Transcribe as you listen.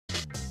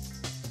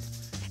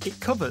It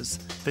covers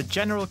the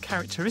general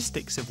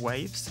characteristics of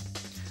waves,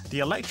 the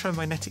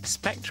electromagnetic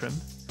spectrum,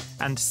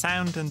 and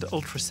sound and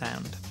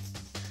ultrasound.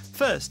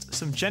 First,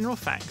 some general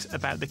facts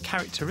about the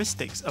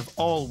characteristics of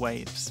all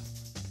waves.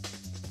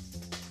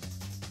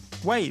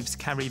 Waves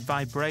carry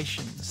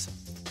vibrations.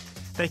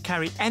 They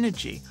carry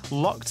energy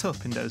locked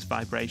up in those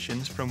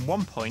vibrations from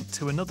one point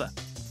to another.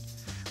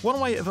 One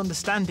way of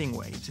understanding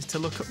waves is to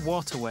look at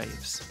water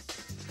waves.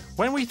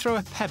 When we throw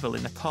a pebble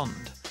in a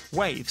pond,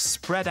 waves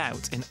spread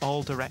out in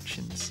all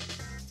directions.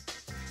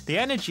 The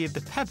energy of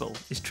the pebble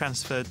is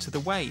transferred to the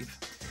wave.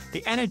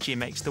 The energy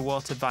makes the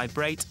water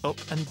vibrate up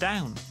and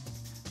down.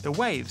 The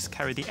waves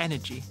carry the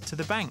energy to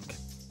the bank.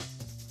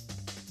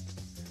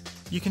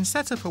 You can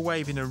set up a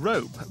wave in a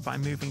rope by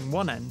moving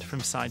one end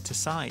from side to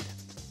side.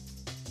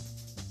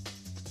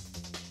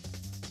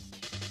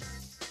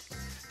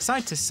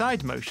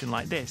 Side-to-side motion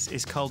like this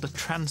is called a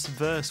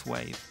transverse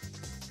wave.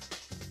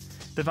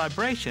 The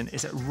vibration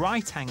is at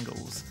right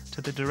angles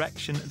to the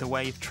direction the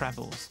wave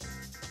travels.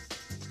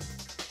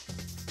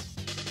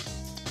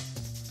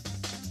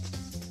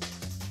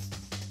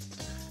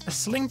 A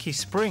slinky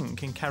spring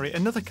can carry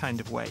another kind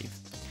of wave.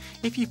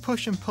 If you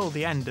push and pull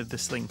the end of the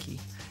slinky,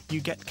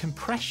 you get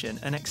compression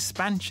and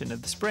expansion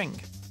of the spring.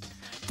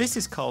 This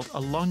is called a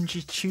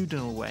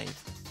longitudinal wave.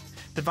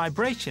 The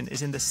vibration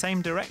is in the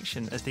same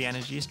direction as the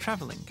energy is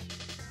travelling.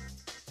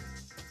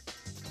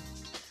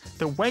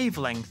 The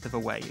wavelength of a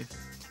wave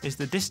is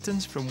the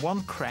distance from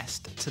one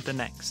crest to the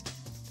next.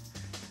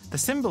 The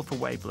symbol for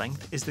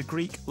wavelength is the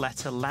Greek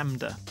letter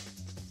lambda.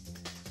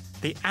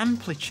 The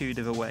amplitude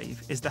of a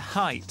wave is the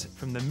height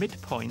from the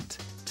midpoint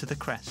to the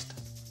crest.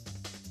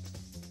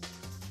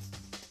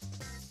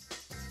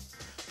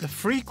 The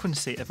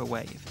frequency of a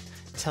wave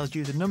tells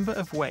you the number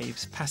of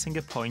waves passing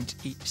a point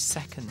each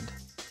second.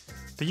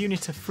 The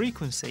unit of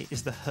frequency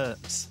is the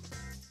hertz.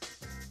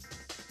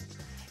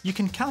 You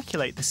can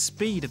calculate the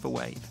speed of a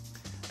wave.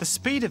 The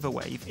speed of a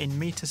wave in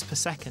meters per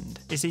second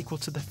is equal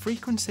to the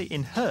frequency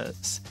in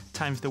hertz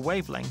times the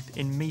wavelength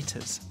in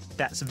meters.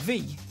 That's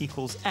V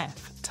equals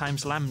F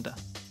times lambda.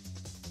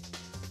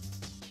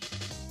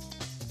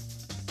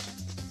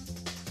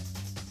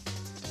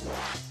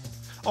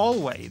 All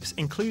waves,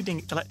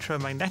 including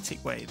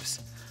electromagnetic waves,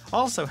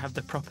 also have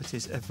the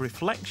properties of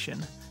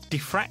reflection,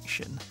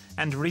 diffraction,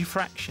 and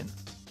refraction.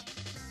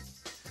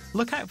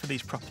 Look out for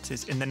these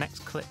properties in the next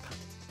clip.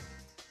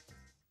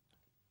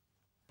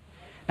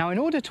 Now, in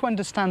order to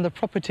understand the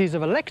properties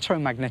of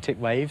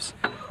electromagnetic waves,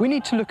 we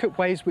need to look at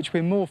waves which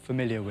we're more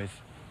familiar with.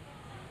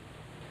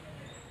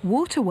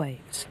 Water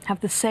waves have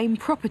the same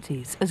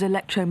properties as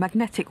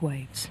electromagnetic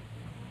waves.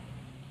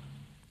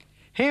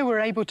 Here we're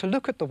able to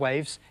look at the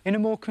waves in a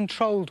more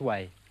controlled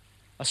way.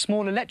 A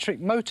small electric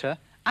motor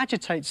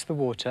agitates the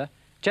water,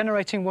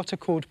 generating what are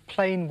called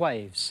plane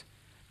waves.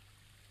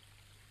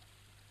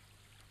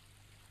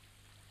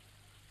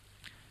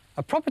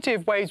 A property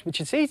of waves which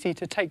is easy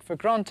to take for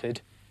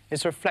granted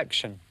is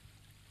reflection.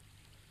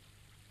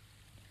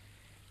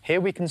 Here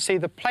we can see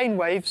the plane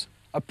waves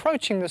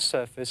approaching the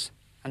surface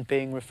and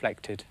being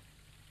reflected.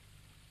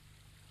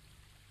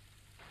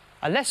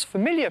 A less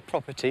familiar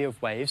property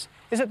of waves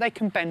is that they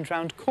can bend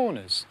round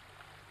corners.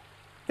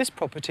 This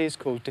property is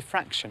called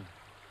diffraction.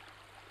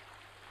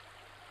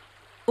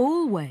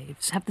 All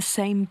waves have the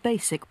same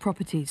basic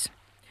properties.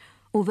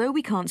 Although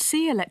we can't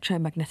see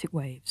electromagnetic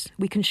waves,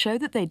 we can show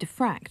that they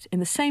diffract in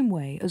the same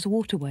way as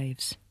water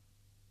waves.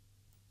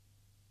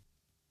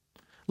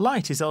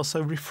 Light is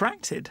also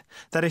refracted,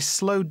 that is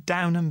slowed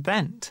down and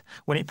bent,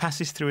 when it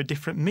passes through a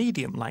different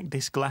medium like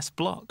this glass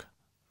block.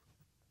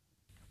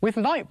 With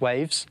light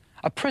waves,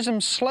 a prism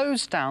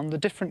slows down the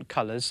different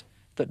colours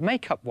that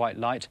make up white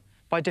light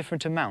by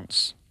different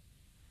amounts.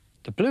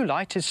 The blue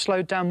light is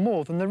slowed down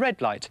more than the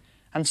red light,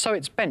 and so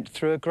it's bent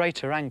through a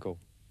greater angle.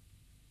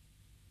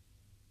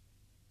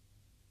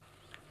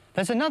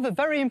 There's another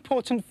very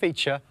important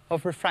feature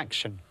of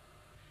refraction.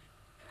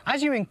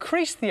 As you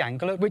increase the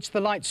angle at which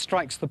the light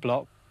strikes the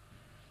block,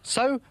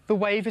 so the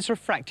wave is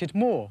refracted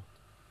more.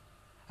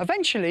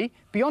 Eventually,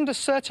 beyond a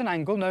certain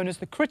angle known as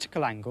the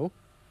critical angle,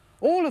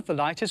 all of the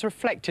light is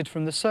reflected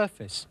from the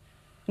surface.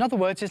 In other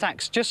words, it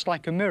acts just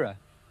like a mirror.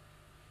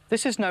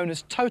 This is known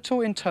as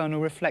total internal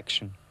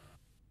reflection.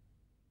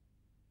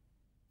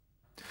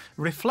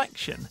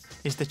 Reflection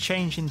is the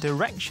change in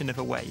direction of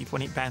a wave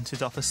when it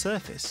bounces off a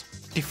surface.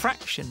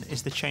 Diffraction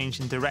is the change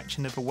in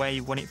direction of a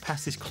wave when it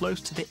passes close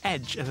to the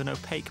edge of an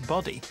opaque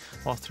body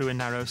or through a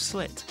narrow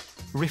slit.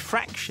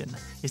 Refraction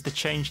is the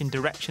change in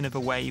direction of a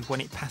wave when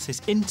it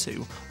passes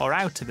into or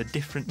out of a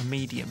different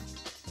medium.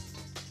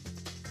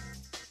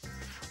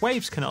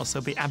 Waves can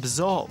also be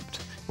absorbed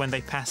when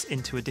they pass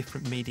into a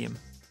different medium.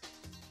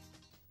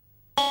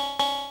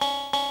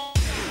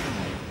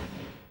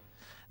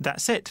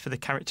 That's it for the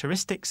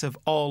characteristics of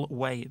all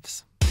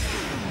waves.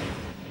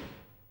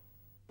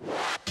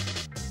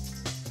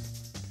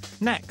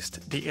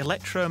 Next, the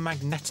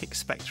electromagnetic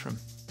spectrum.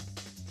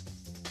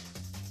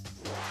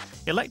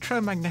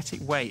 Electromagnetic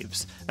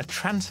waves are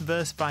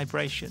transverse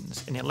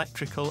vibrations in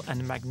electrical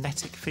and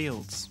magnetic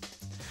fields.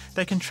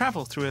 They can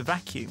travel through a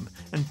vacuum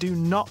and do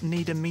not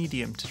need a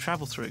medium to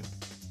travel through.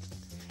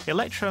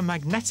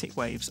 Electromagnetic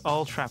waves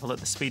all travel at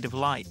the speed of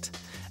light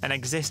and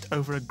exist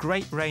over a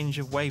great range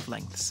of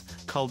wavelengths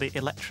called the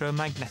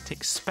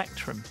electromagnetic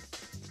spectrum.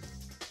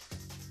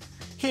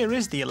 Here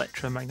is the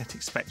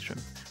electromagnetic spectrum,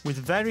 with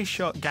very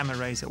short gamma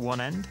rays at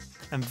one end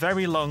and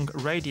very long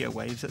radio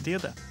waves at the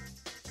other.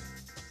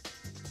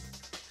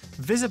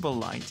 Visible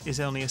light is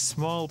only a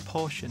small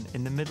portion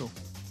in the middle.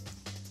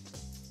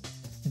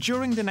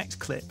 During the next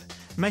clip,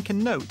 make a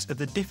note of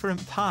the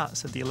different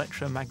parts of the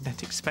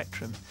electromagnetic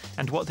spectrum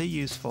and what they're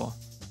used for.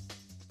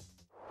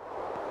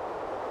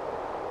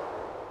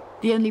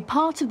 The only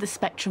part of the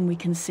spectrum we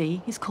can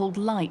see is called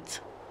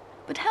light.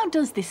 But how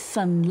does this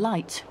sun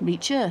light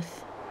reach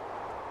Earth?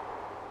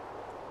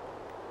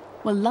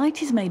 Well,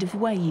 light is made of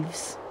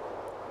waves.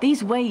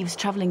 These waves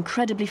travel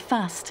incredibly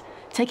fast,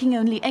 taking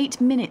only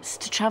 8 minutes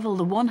to travel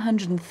the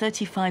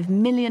 135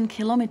 million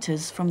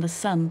kilometres from the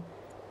sun.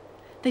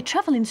 They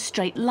travel in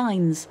straight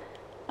lines,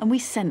 and we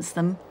sense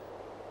them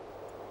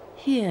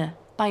here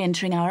by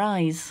entering our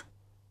eyes.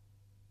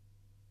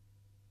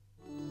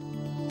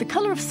 The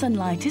colour of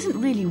sunlight isn't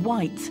really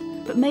white,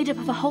 but made up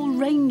of a whole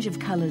range of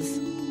colours.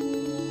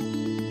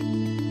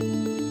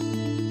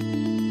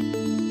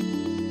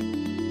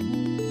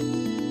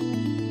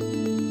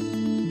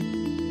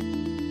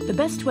 The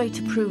best way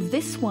to prove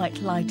this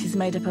white light is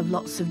made up of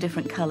lots of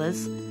different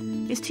colours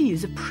is to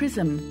use a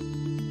prism.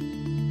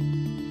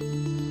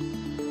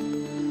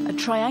 A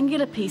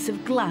triangular piece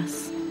of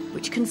glass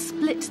which can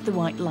split the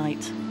white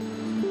light.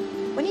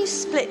 When you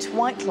split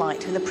white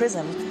light with a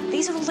prism,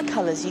 these are all the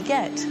colours you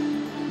get,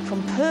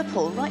 from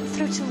purple right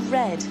through to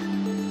red.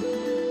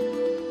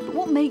 But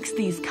what makes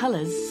these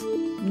colours,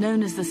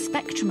 known as the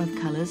spectrum of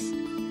colours,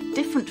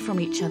 different from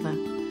each other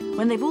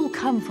when they've all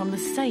come from the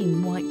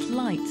same white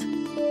light?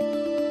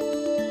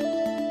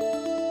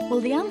 Well,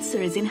 the answer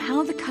is in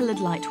how the coloured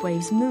light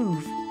waves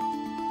move.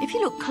 If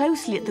you look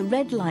closely at the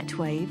red light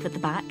wave at the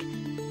back,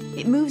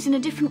 it moves in a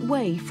different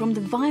way from the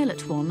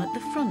violet one at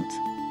the front.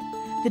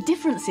 The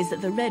difference is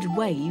that the red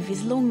wave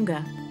is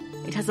longer.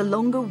 It has a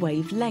longer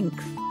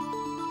wavelength.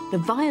 The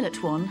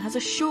violet one has a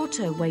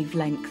shorter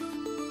wavelength.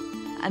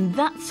 And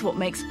that's what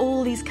makes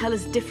all these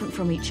colours different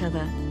from each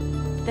other.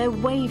 Their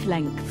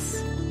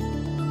wavelengths.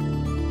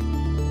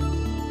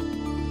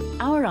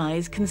 Our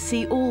eyes can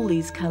see all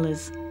these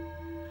colours.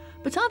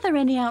 But are there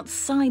any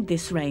outside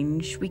this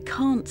range we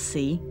can't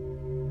see?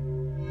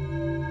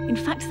 In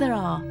fact, there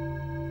are.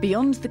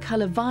 Beyond the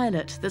colour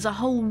violet, there's a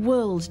whole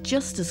world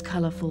just as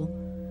colourful.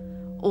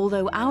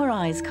 Although our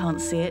eyes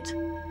can't see it,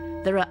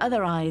 there are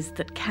other eyes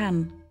that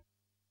can.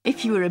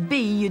 If you were a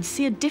bee, you'd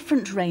see a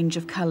different range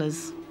of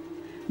colours.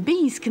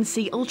 Bees can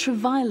see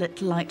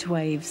ultraviolet light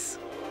waves.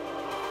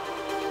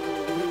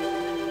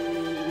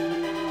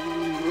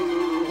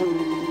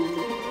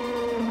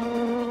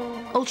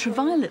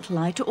 Ultraviolet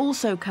light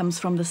also comes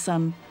from the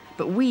sun,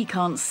 but we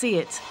can't see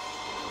it.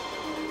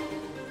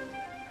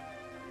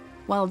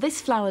 While this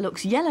flower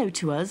looks yellow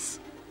to us,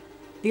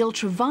 the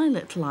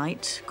ultraviolet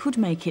light could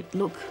make it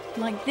look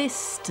like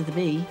this to the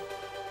bee.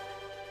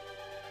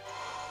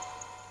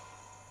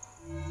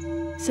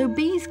 So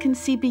bees can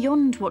see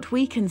beyond what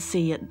we can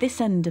see at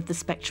this end of the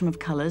spectrum of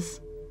colours.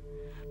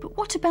 But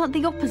what about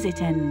the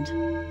opposite end?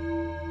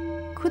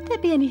 Could there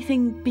be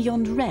anything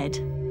beyond red?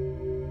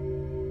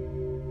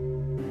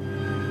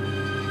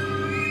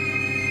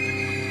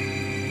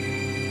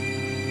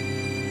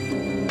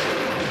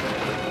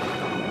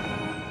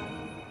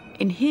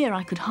 In here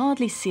I could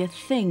hardly see a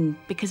thing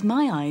because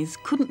my eyes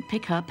couldn't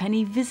pick up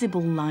any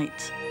visible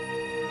light.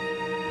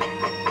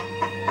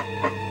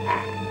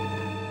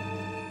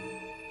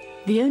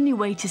 The only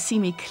way to see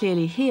me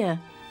clearly here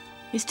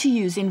is to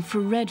use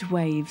infrared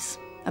waves,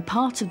 a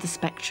part of the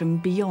spectrum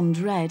beyond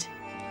red.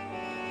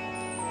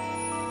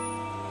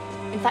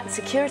 In fact,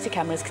 security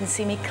cameras can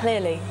see me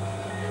clearly.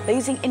 They're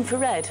using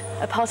infrared,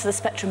 a part of the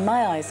spectrum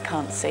my eyes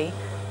can't see,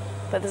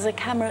 but there's a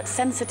camera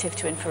sensitive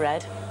to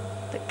infrared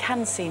that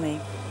can see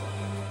me.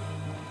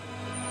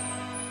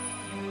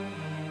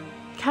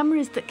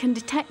 Cameras that can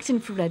detect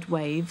infrared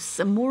waves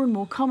are more and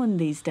more common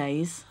these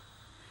days.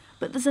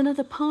 But there's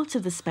another part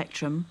of the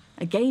spectrum,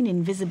 again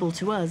invisible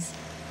to us,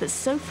 that's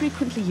so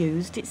frequently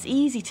used it's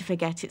easy to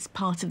forget it's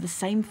part of the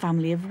same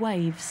family of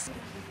waves.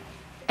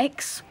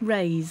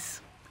 X-rays.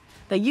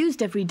 They're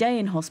used every day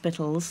in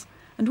hospitals,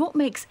 and what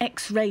makes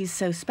X-rays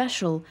so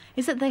special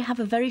is that they have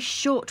a very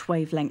short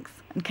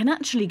wavelength and can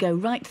actually go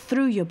right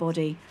through your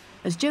body,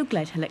 as Joe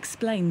Gledhill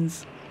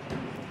explains.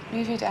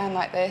 Move you down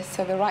like this,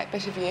 so the right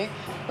bit of you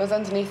was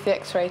underneath the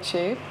X-ray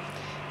tube.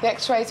 The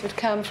X-rays would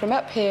come from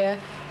up here,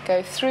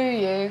 go through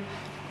you,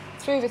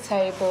 through the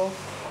table,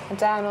 and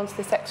down onto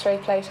this X-ray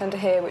plate under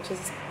here, which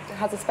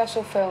has a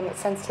special film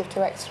that's sensitive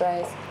to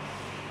X-rays.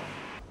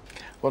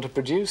 Well, to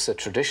produce a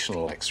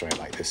traditional X-ray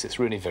like this, it's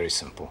really very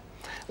simple.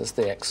 As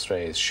the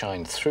X-rays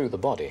shine through the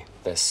body,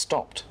 they're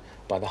stopped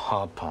by the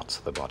hard parts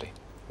of the body.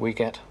 We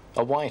get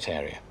a white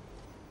area.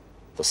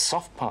 The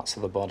soft parts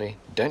of the body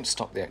don't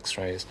stop the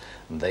X-rays,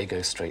 and they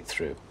go straight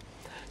through.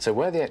 So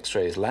where the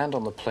X-rays land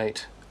on the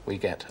plate, we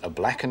get a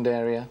blackened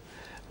area.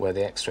 Where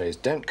the X-rays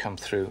don't come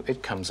through,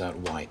 it comes out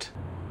white.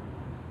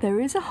 There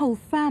is a whole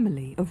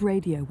family of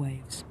radio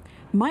waves.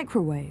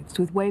 Microwaves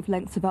with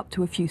wavelengths of up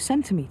to a few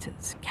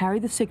centimetres carry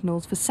the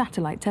signals for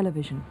satellite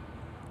television.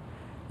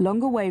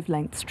 Longer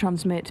wavelengths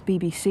transmit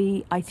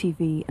BBC,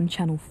 ITV and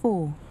Channel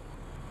 4.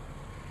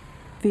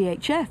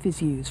 VHF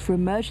is used for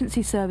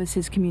emergency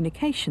services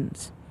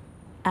communications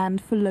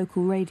and for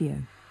local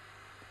radio.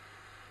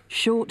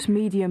 Short,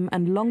 medium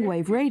and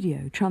long-wave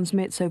radio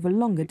transmits over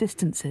longer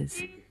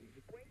distances.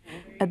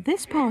 At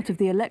this part of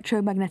the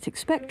electromagnetic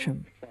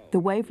spectrum, the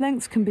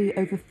wavelengths can be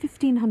over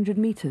 1,500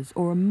 metres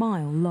or a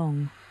mile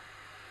long.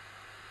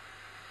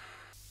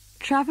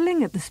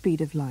 Travelling at the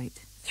speed of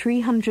light,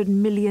 300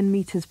 million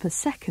metres per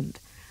second,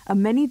 are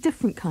many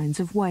different kinds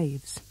of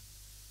waves.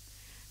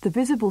 The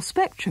visible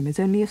spectrum is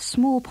only a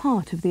small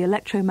part of the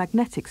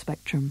electromagnetic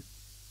spectrum.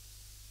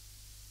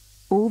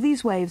 All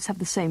these waves have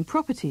the same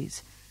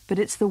properties, but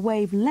it's the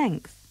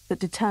wavelength that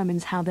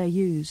determines how they're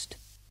used.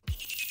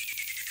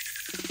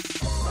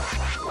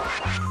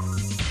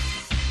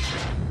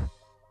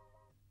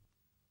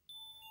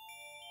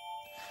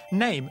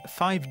 Name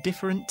 5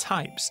 different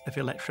types of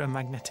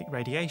electromagnetic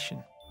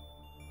radiation.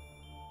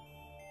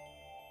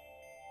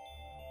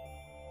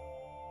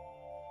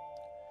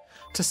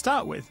 To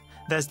start with,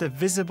 there's the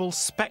visible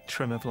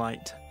spectrum of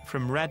light,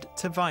 from red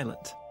to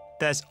violet.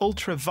 There's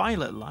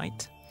ultraviolet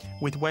light,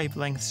 with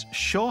wavelengths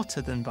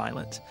shorter than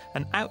violet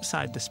and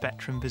outside the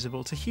spectrum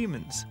visible to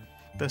humans,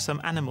 though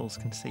some animals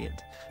can see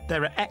it.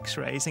 There are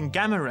X-rays and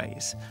gamma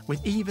rays,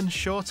 with even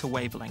shorter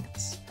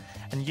wavelengths,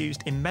 and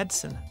used in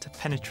medicine to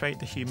penetrate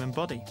the human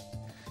body.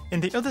 In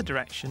the other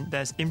direction,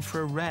 there's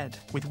infrared,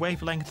 with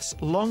wavelengths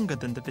longer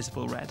than the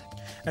visible red,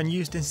 and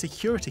used in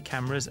security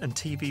cameras and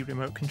TV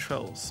remote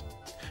controls.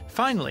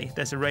 Finally,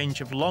 there's a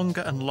range of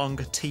longer and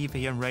longer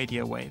TV and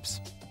radio waves.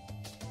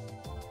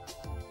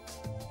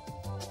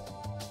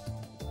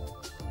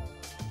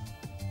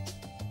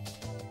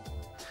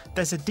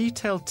 There's a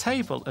detailed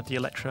table of the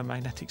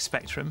electromagnetic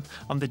spectrum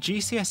on the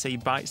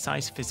GCSE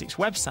Bitesize Physics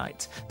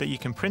website that you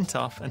can print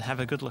off and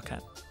have a good look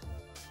at.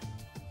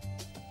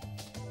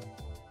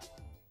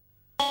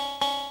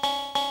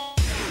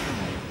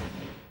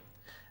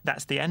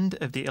 That's the end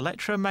of the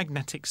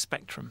electromagnetic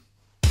spectrum.